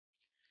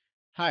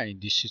Hi, in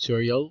this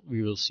tutorial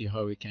we will see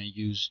how we can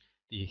use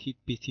the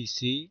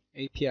HitBTC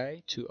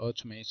API to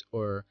automate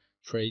our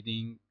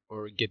trading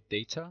or get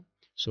data.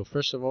 So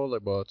first of all,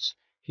 about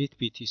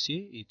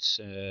HitBTC, it's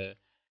a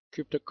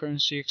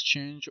cryptocurrency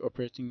exchange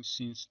operating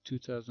since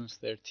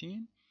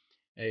 2013.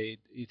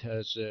 It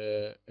has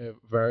a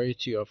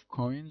variety of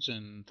coins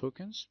and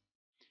tokens,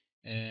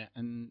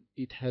 and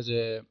it has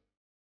an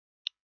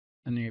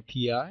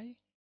API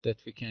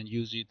that we can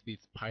use it with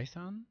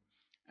Python,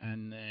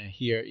 and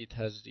here it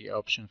has the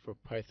option for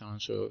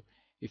Python. So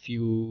if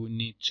you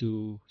need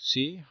to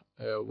see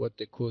what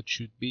the code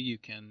should be, you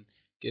can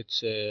get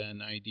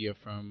an idea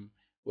from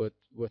what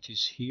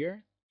is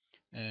here.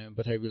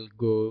 But I will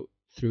go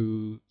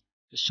through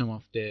some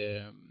of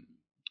the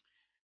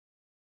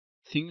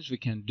things we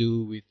can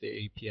do with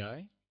the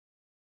API.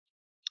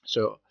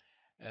 So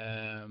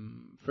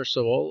first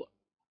of all,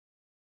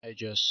 I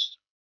just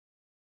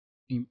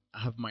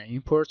have my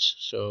imports.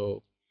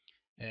 So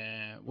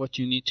what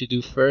you need to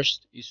do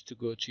first is to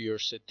go to your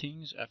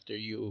settings after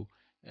you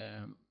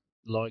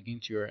log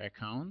into your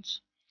account.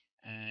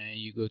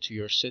 You go to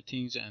your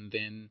settings, and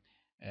then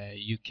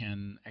you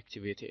can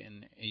activate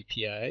an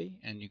API,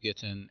 and you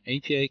get an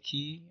API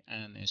key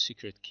and a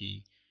secret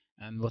key.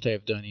 And what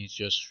I've done is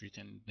just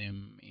written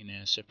them in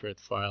a separate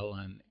file,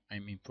 and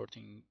I'm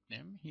importing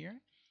them here.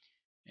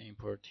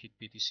 Import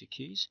HitBTC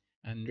keys.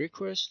 And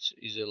requests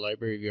is a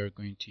library we are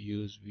going to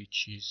use,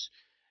 which is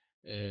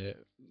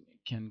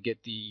can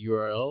get the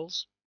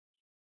URLs,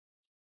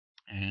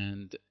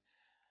 and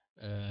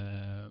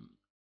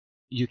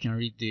you can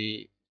read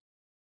the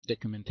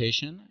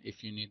documentation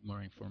if you need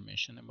more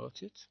information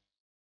about it.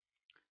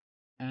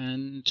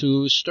 And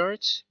to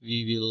start,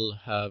 we will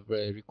have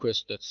a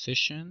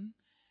request.session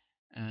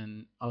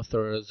and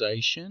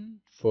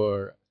authorization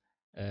for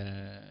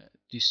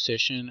this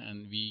session,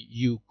 and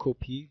you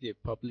copy the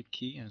public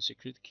key and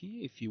secret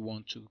key. If you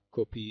want to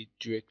copy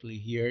directly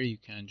here, you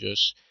can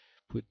just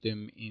put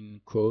them in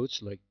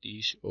quotes like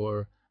this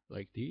or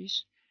like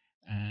this,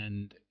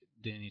 and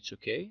then it's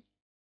okay.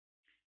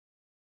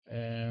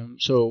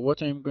 So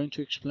what I'm going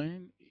to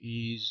explain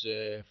is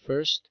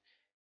first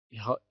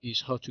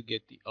how to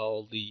get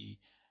all the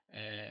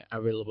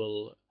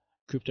available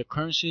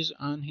cryptocurrencies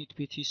on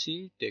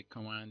HitBTC. The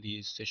command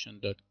is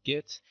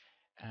session.get,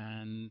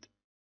 and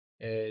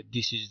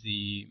this is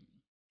the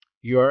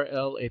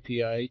URL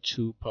API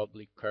to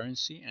public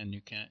currency, and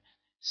you can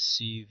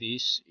see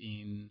this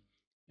in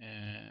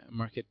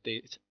market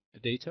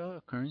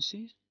data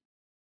currencies.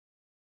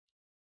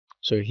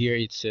 So here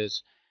it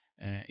says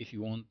if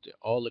you want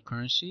all the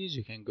currencies,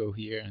 you can go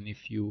here, and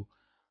if you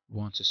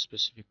want a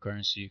specific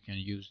currency, you can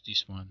use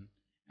this one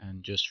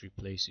and just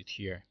replace it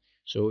here.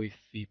 So if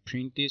we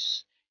print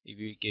this, if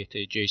we get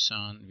a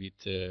JSON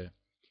with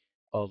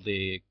all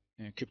the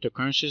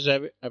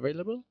cryptocurrencies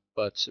available,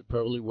 but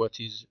probably what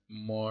is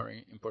more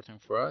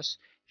important for us,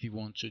 if you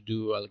want to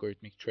do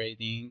algorithmic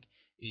trading,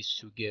 is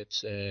to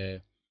get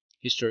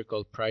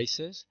historical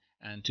prices.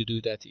 And to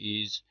do that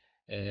is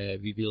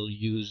we will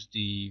use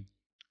the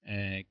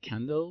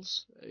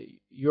candles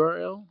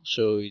URL.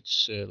 So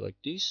it's like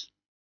this,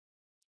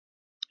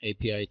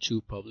 API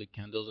to public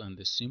candles and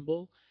the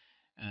symbol.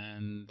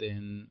 And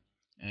then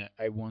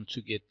I want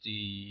to get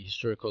the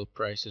historical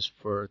prices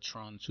for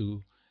Tron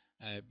to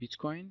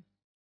Bitcoin,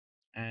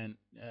 and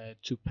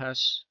to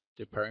pass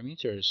the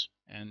parameters.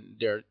 And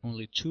there are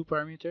only two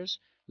parameters.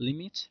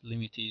 Limit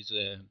is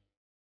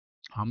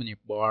how many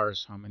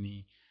bars, how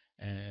many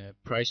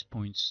price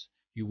points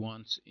you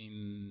want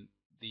in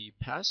the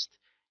past,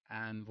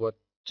 and what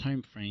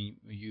time frame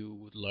you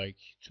would like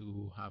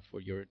to have for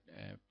your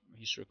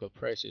historical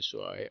prices.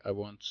 So I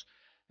want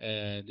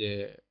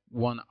the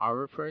 1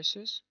 hour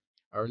prices,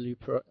 hourly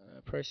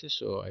prices.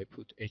 So I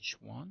put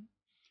h1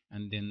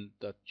 and then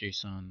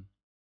 .json,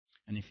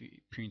 and if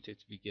we print it,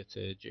 we get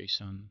a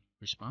JSON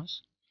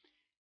response.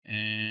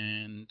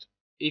 And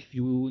if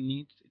you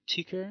need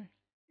ticker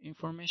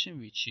information,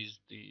 which is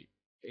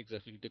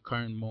exactly the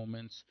current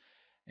moment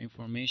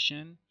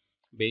information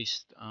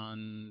based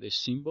on the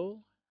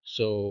symbol,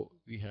 so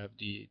we have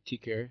the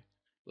ticker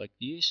like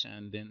this,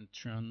 and then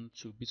turn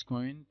to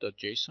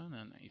bitcoin.json,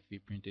 and if we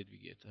print it, we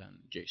get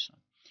a JSON.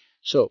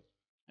 So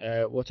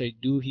what I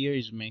do here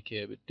is make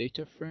a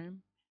data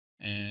frame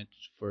and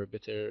for a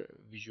better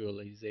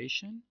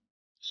visualization.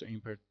 So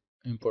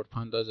import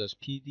pandas as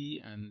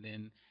PD, and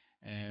then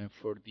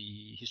for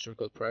the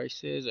historical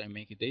prices, I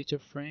make a data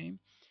frame,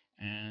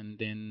 and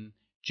then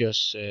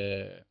just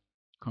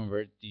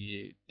convert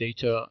the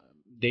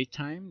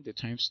datetime, the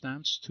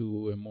timestamps,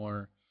 to a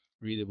more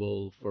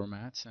readable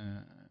format,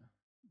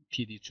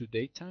 PD to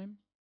datetime.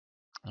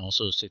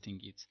 Also setting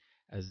it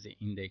as the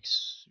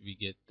index, we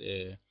get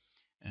the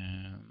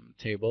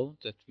table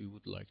that we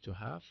would like to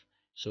have.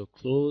 So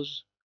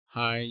close,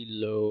 high,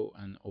 low,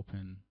 and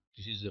open.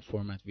 This is the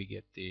format we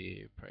get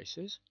the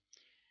prices.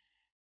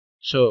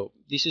 So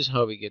this is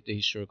how we get the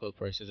historical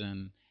prices.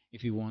 And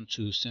if you want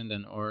to send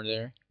an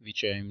order,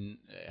 which I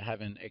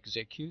haven't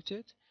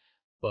executed,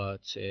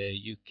 but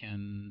you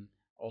can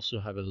also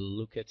have a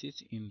look at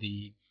it in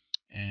the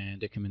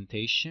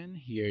documentation.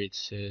 Here it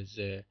says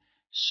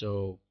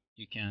so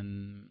you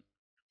can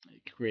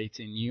create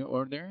a new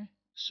order.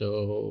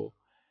 So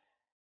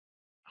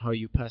how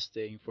you pass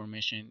the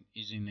information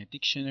is in a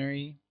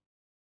dictionary,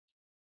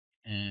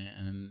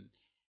 and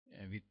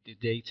with the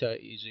data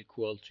is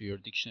equal to your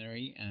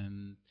dictionary,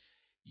 and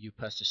you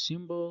pass a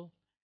symbol,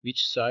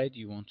 which side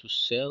you want to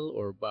sell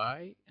or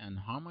buy, and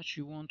how much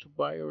you want to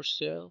buy or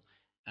sell,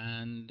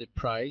 and the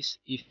price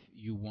if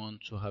you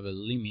want to have a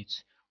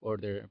limit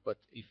order. But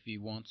if we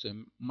want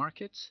a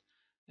market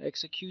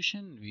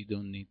execution, we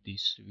don't need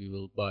this. We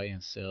will buy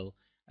and sell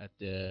at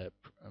the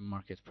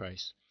market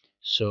price.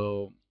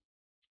 So,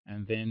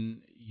 and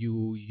then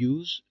you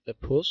use a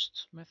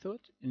post method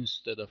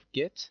instead of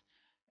get,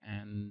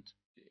 and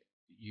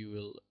you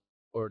will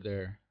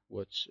order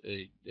what's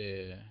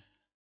the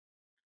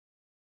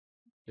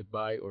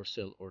buy or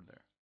sell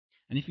order.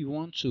 And if you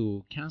want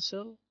to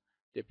cancel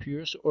the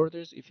previous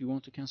orders, if you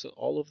want to cancel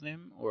all of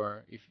them,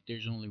 or if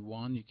there's only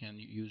one, you can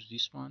use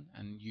this one,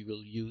 and you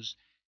will use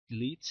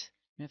delete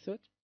method,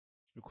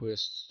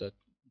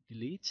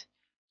 request.delete,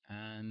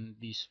 and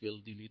this will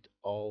delete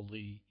all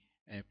the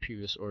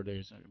previous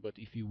orders. But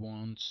if you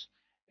want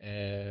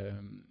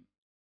um,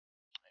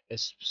 a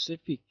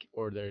specific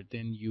order,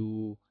 then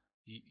you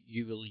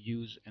will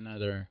use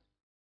another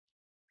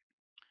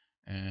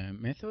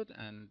method,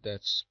 and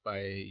that's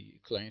by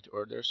client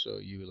order. So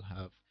you will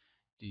have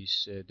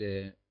this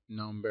the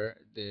number,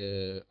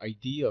 the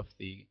ID of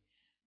the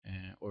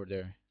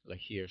order, like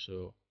here.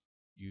 So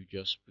you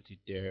just put it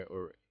there,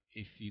 or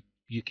if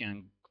you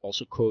can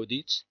also code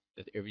it,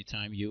 that every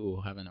time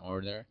you have an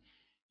order,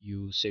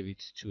 you save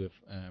it to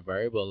a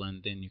variable,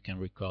 and then you can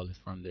recall it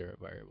from their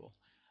variable.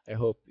 I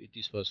hope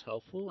this was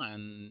helpful,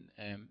 and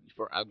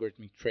for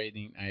algorithmic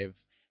trading, I have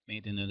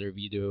made another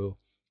video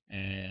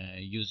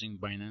using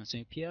Binance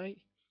API.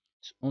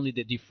 Only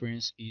the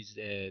difference is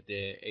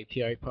the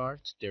API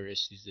part. The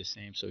rest is the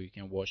same, so you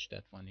can watch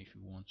that one if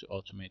you want to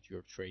automate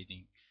your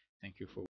trading. Thank you for